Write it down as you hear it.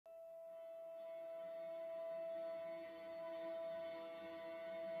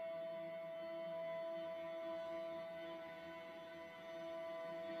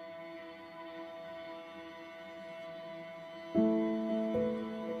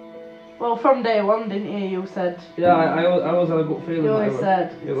Well, from day one, didn't you? You said. Yeah, I always had a good feeling. You always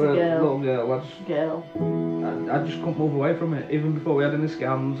said it was a little girl. I just couldn't move away from it, even before we had any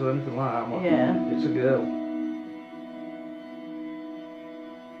scans or anything like that. Like, yeah. It's a girl.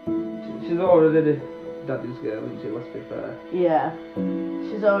 She's already daddy's girl, isn't she? Let's be fair. Yeah.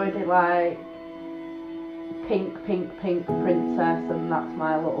 She's already like pink princess, and that's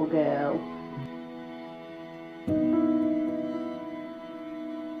my little girl.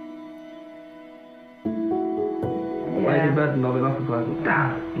 Laying in bed and nodding off and going,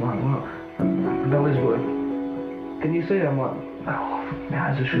 Dad, I'm like, what? My belly's going. Can you see? I'm like, oh, my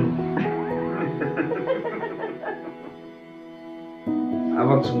eyes are shut. I've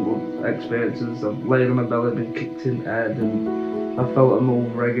had some good experiences. I've laid on my belly, been kicked in the head, and I've felt a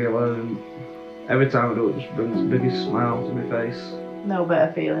move regular, and every time I do it, it just brings the biggest smile to my face. No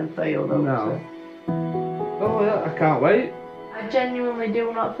better feeling for you though. No. Oh yeah, I can't wait. I genuinely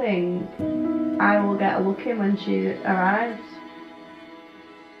do not think I will get lucky when she arrives.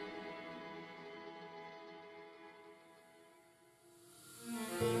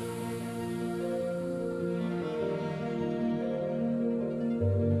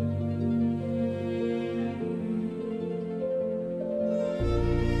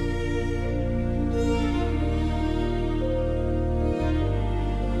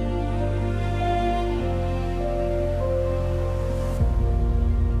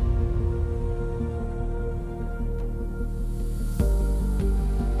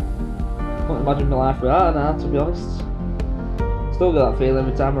 I can't imagine my life without her now, to be honest. Still get that feeling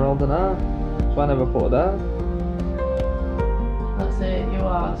every time I hold her now, so I never put her down. That's it, you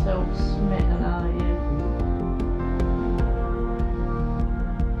are so smitten, aren't you?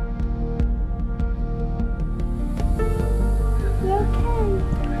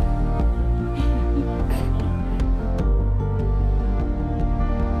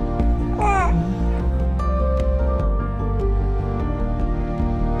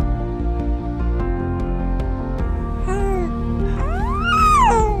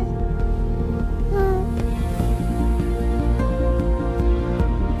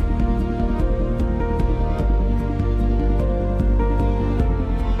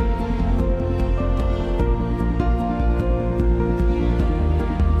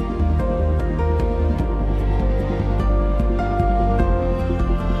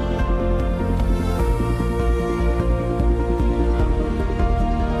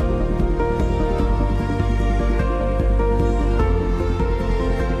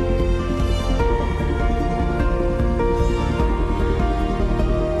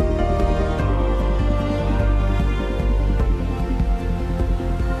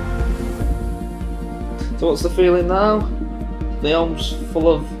 So what's the feeling now? The home's full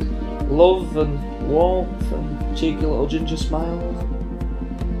of love and warmth and cheeky little ginger smiles.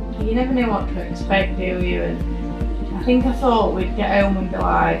 You never knew what to expect, do you? And I think I thought we'd get home and be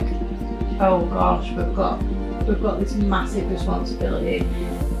like, oh gosh, we've got this massive responsibility.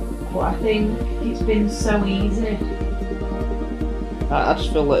 But I think it's been so easy. I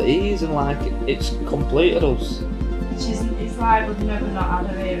just feel at ease and like it's completed us. It's like we've never not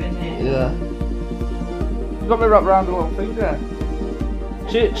had her here, isn't it? Yeah. You got me wrapped around the little finger.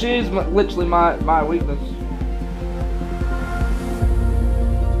 She is literally my weakness.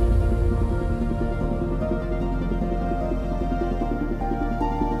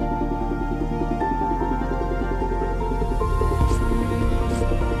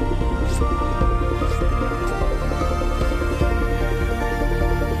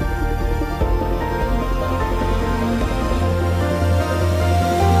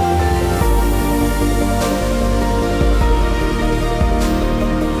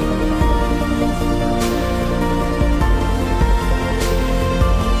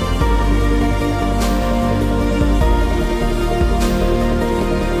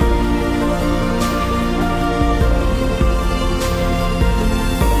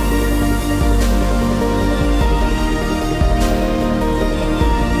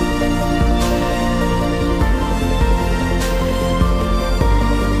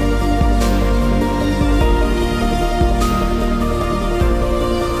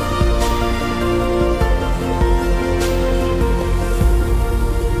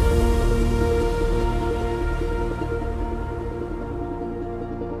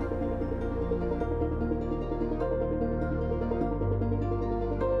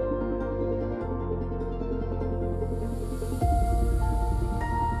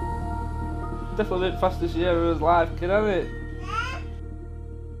 Definitely the fastest year of his life, kid, hasn't it?